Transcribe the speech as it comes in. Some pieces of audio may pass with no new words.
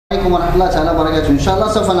عليكم ورحمة الله تعالى وبركاته. إن شاء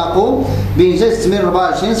الله سوف نقوم بإنجاز التمرين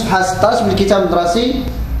 24 صفحة 16 من الكتاب المدرسي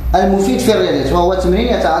المفيد في الرياضيات، وهو تمرين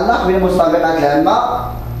يتعلق بالمتطابقات الهامة.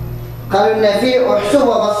 قالوا لنا فيه احسب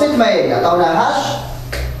وبسط ما يلي، عطاونا هاش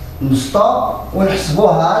نسطو ونحسبو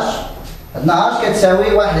هاش. عندنا هاش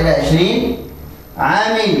كتساوي 1 على 20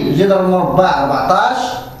 عامل جذر المربع 14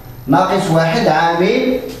 ناقص 1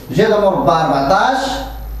 عامل جذر المربع 14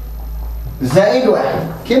 زائد 1.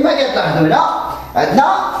 كما كتلاحظوا هنا عندنا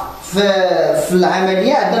في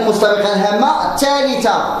العمليه عندنا المتطابقه الهامه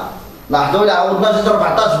الثالثه. لاحظوا لا عوضنا جذر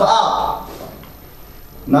 14 ب ا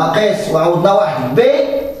ناقص وعوضنا 1 ب،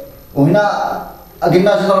 وهنا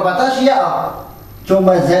قلنا جذر 14 هي ا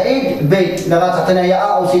ثم زائد ب اللي غتعطينا هي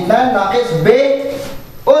ا اس 2 ناقص ب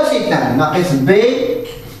اس 2 ناقص ب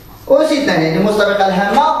اس 2. يعني المتطابقه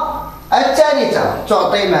الهامه الثالثه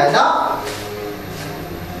تعطي ماذا؟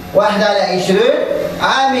 1 على 20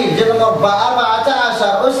 عامل جذر مربع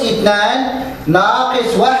 14 أس 2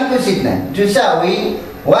 ناقص 1 أس 2 تساوي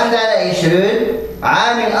 1 على 20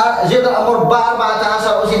 عامل جذر مربع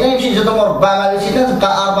 14 أس 2 يمشي جذر مربع مع أس 2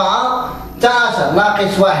 تبقى 14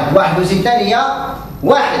 ناقص 1 أس 2 هي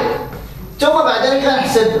 1. ثم بعد ذلك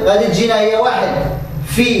غنحسب غادي تجينا هي 1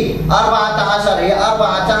 في 14 هي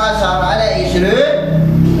 14 على 20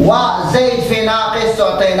 وزايد في ناقص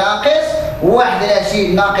تعطي ناقص 1 على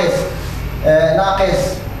 20 ناقص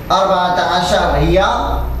 14 هي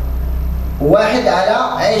 1 على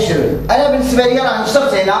 20. انا بالنسبه لي راه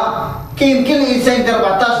نشرت هنا كيمكن الانسان يدير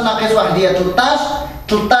 14 ناقص 1 هي 13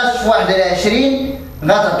 في 1 على 20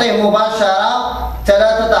 غتعطيه مباشره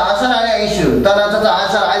 13 على 20.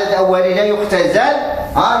 13 عدد اولي لا يختزل،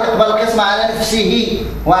 يقبل القسمه على نفسه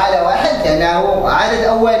وعلى واحد لانه عدد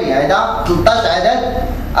اولي. هذا 13 عدد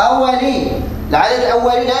اولي، العدد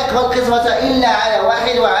الاولي لا يقبل القسمه الا على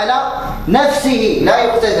واحد وعلى نفسه لا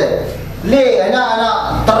يختزل. ليه؟ هنا انا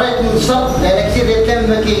اضطريت ننشر لان كثير ديال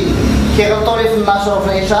الكلام كيغلطوا لي في النشر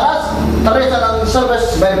وفي الاشارات، اضطريت انا ننشر باش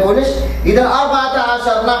ما نقولش. اذا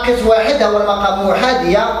 14 ناقص 1 هو المقام موحد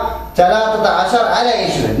هي 13 على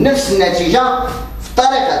 20، نفس النتيجه في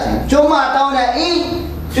الطريقتين. ثم عطاونا اي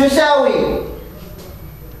تساوي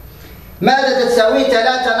ماذا تساوي؟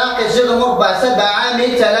 3 ناقص جذر مربع 7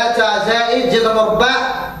 عامل 3 زائد جذر مربع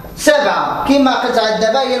 7. كما قلت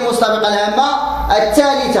دابا هي المتطابقه الهامه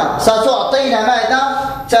الثالثه ستعطينا ماذا؟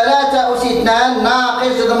 3 أس 2 ناقص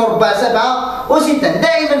جذر مربع 7 أس 2.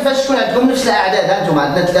 دائما فاش تكون عندكم نفس الاعداد انتم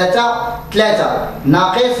عندنا 3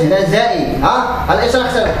 ناقص هنا زائد الاشاره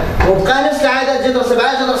اختلفت وبقى نفس العدد جذر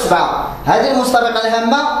 7 هذه المتطابقه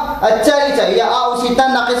الهامه الثالثه هي ا أس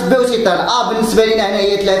 2 ناقص ب أس 2. ا بالنسبه لنا هنا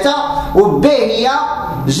هي 3 وب هي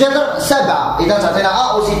جذر 7، اذا تعطينا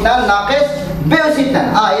ا أس 2 ناقص ب أس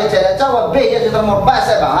 2. هي 3 وب هي جذر مربع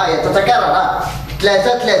 7. هي تتكرر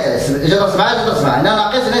 3 جذر 7 جذر 7 هنا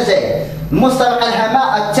ناقص هنا زائد. المتطابقه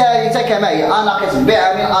الهامه الثالثه كما هي ا ناقص ب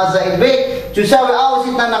عامل ا زائد ب تساوي ا أس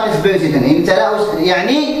 2 ناقص ب أس 2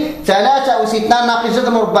 يعني 3 أس 2 ناقص جذر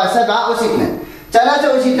مربع 7 أس 2.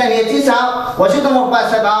 3 أس 2 هي 9 وجذر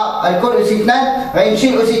مربع 7 الكل أس 2 غيمشي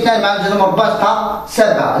الأس 2 مع جذر مربع تبقى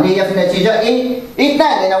 7 اللي هي في النتيجه 2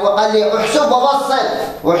 لان هو قال لي احسب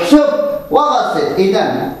وبسط.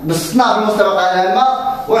 اذا بسطنا في المتطابقه الهامه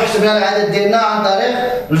وحسبنا العدد ديالنا عن طريق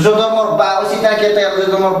الجذر مربع أس 2 كيطير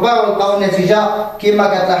الجذر مربع ونلقاو النتيجه كما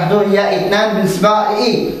كتلاحظوا هي 2 بالنسبه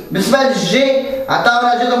لاي. بالنسبه للجي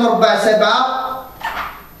عطاونا جذر مربع 7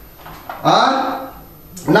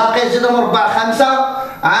 ناقص جذر مربع 5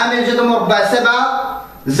 عامل جذر مربع 7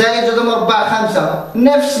 زائد جذر مربع 5.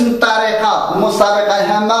 نفس الطريقه المتطابقه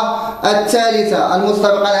الهامه الثالثه.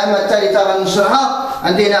 المتطابقه الهامه الثالثه غنشرحها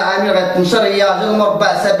عندي هنا عامل غتنشر هي جذر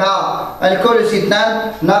مربع 7 الكل أس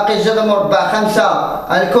 2 ناقص جذر مربع 5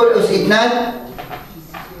 الكل أس 2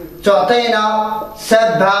 تعطينا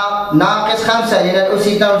 7 ناقص 5 لان الأس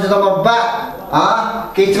 2 والجذر مربع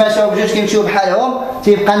كيتماشاو بجوج كيمشيو بحالهم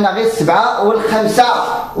تيبقى لنا غير 7 والخمسة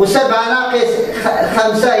و7 ناقص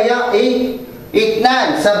 5 هي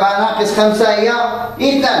 2. 7 ناقص 5 هي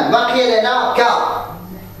 2. بقي لنا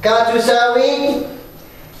ك تساوي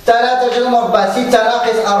 3 جذر مربع 6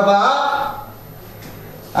 ناقص 4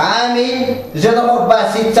 عامل جذر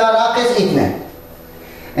مربع 6 ناقص 2.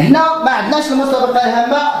 هنا ما عندناش المتطابقه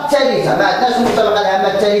الهامه الثالثه.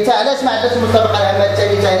 علاش ما عندناش المتطابقه الهامه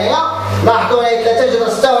الثالثه هنايا؟ لاحظوا هنا 3 جذر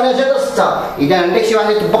 6 وهنا جذر 6. اذا عندك شي واحد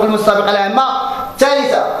يطبق المتطابقه الهامه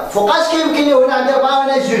الثالثه. فوقاش كيمكن لي هنا عندي 4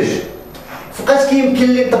 وهنا 2؟ فوقاش كيمكن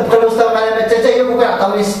لي نطبق المتطابقه الهامه الثالثه هي ممكن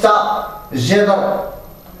عطاوني 6 جذر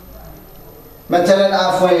مثلا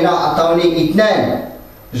عفوا هنا عطاوني 2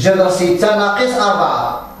 جذر 6 ناقص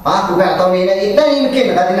 4 ممكن عطاوني هنا 2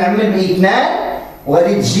 يمكن غادي نعمل ب 2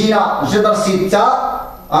 وغادي تجينا جذر 6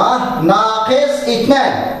 ناقص 2.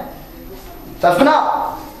 اتفقنا؟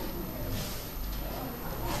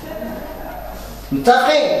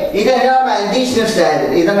 متفقين؟ إذا هنا ما عنديش نفس العدد،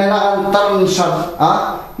 إذا هنا غنضطر نشرط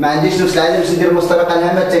ما عنديش نفس العدد باش ندير المستطابقة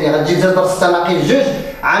الهامة الثانية. غتجي جذر 6 ناقص 2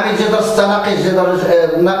 عامل جذر 6 ناقص جذر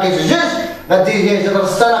ناقص 2 غدير هي جذر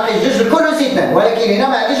 6 ناقص 2 الكل سي 2، ولكن هنا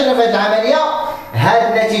ما عنديش انا في هذه العملية هذه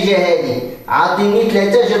النتيجة هذه عاطيني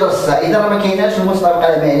 3 جذر 6، إذا راه ما كايناش المستطابقة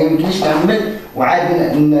الهامة، يعني ما يمكنليش نعمل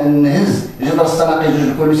وعاد نهز جذر 6 ناقص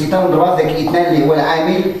 2 الكل سي 2 ونضربها في ذاك 2 اللي هو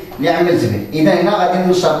العامل اللي عمل زبل. إذا هنا غادي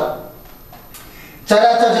نشرط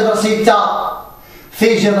 3 جذر 6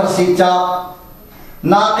 في جذر 6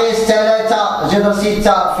 ناقص 3 جذر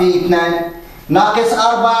 6 في 2 ناقص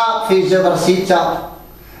 4 في جذر 6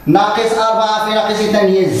 ناقص 4 في ناقص 2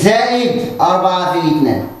 هي زائد 4 في 2،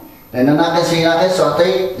 لأن ناقص في ناقص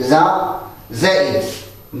تعطي زائد.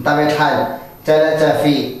 من طبيعة الحال 3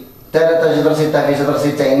 في 3 جذر 6 في جذر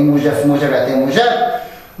 6 يعني موجب في موجب يعطي موجب،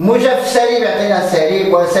 موجب في سالب يعطينا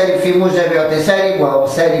سالب، وسالب في موجب يعطي سالب،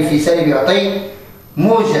 وسالب في سالب يعطي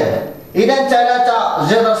موجب. إذا 3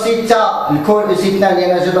 جذر 6 الكل أس 2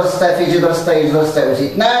 لأن جذر 6 في جذر 6 هي جذر 6 أس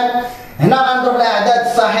 2. هنا غنضرب الأعداد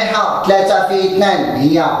الصحيحة 3 في 2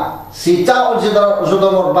 هي 6 والجذر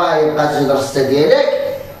جذر مربع يبقى جذر 6 ديالك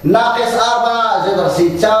ناقص 4 جذر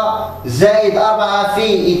 6 زائد 4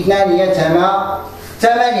 في 2 هي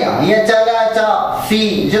 8 هي 3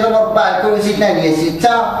 في جذر مربع الكل أس 2 هي 6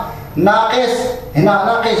 ناقص هنا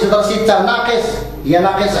ناقص جذر 6 ناقص هي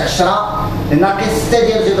ناقص 10 ناقص 6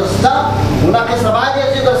 ديال جذر 6 وناقص 4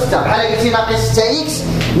 ديال جذر 6 بحال قلتي ناقص 6 اكس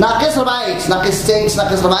ناقص 4 اكس ناقص 6 اكس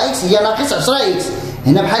ناقص 4 اكس هي ناقص 10 اكس.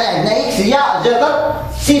 هنا بحال عندنا اكس هي جذر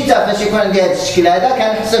 6 فاش يكون عندي هذا الشكل هذا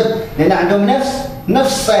كنحسب لان عندهم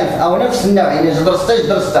نفس الصنف او نفس النوع يعني جذر 6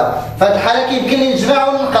 جذر 6 فهاد الحاله كيمكن لي نجمع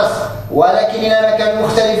وننقص، ولكن الا ما كانوا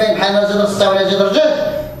مختلفين بحال جذر 6 ولا جذر 2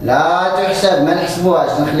 لا تحسب ما نحسبوهاش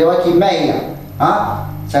نخليوها كما هي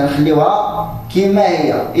تنخليوها كما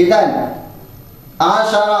هي. إذا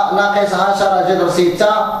 10 ناقص 10 جذر 6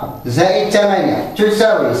 زائد 8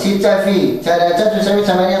 تساوي 6 في 3 تساوي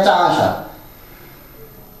 18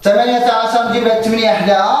 نجيب هاد 8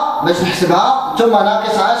 حداها باش نحسبها ثم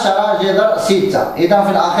ناقص 10 جذر 6. إذا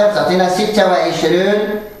في الأخير تعطينا 26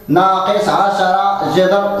 ناقص 10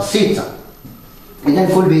 جذر 6. إذا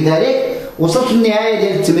فل بذلك وصلت للنهاية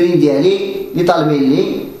ديال التمرين ديالي اللي طالبين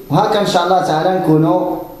لي، وهكا إن شاء الله تعالى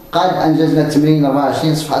نكونوا قد أنجزنا التمرين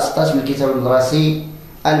 24 صفحة 16 من الكتاب المدرسي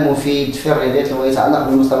المفيد في الرياضيات وما يتعلق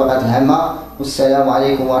بالمتطابقات الهامة. والسلام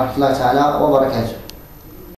عليكم ورحمة الله تعالى وبركاته.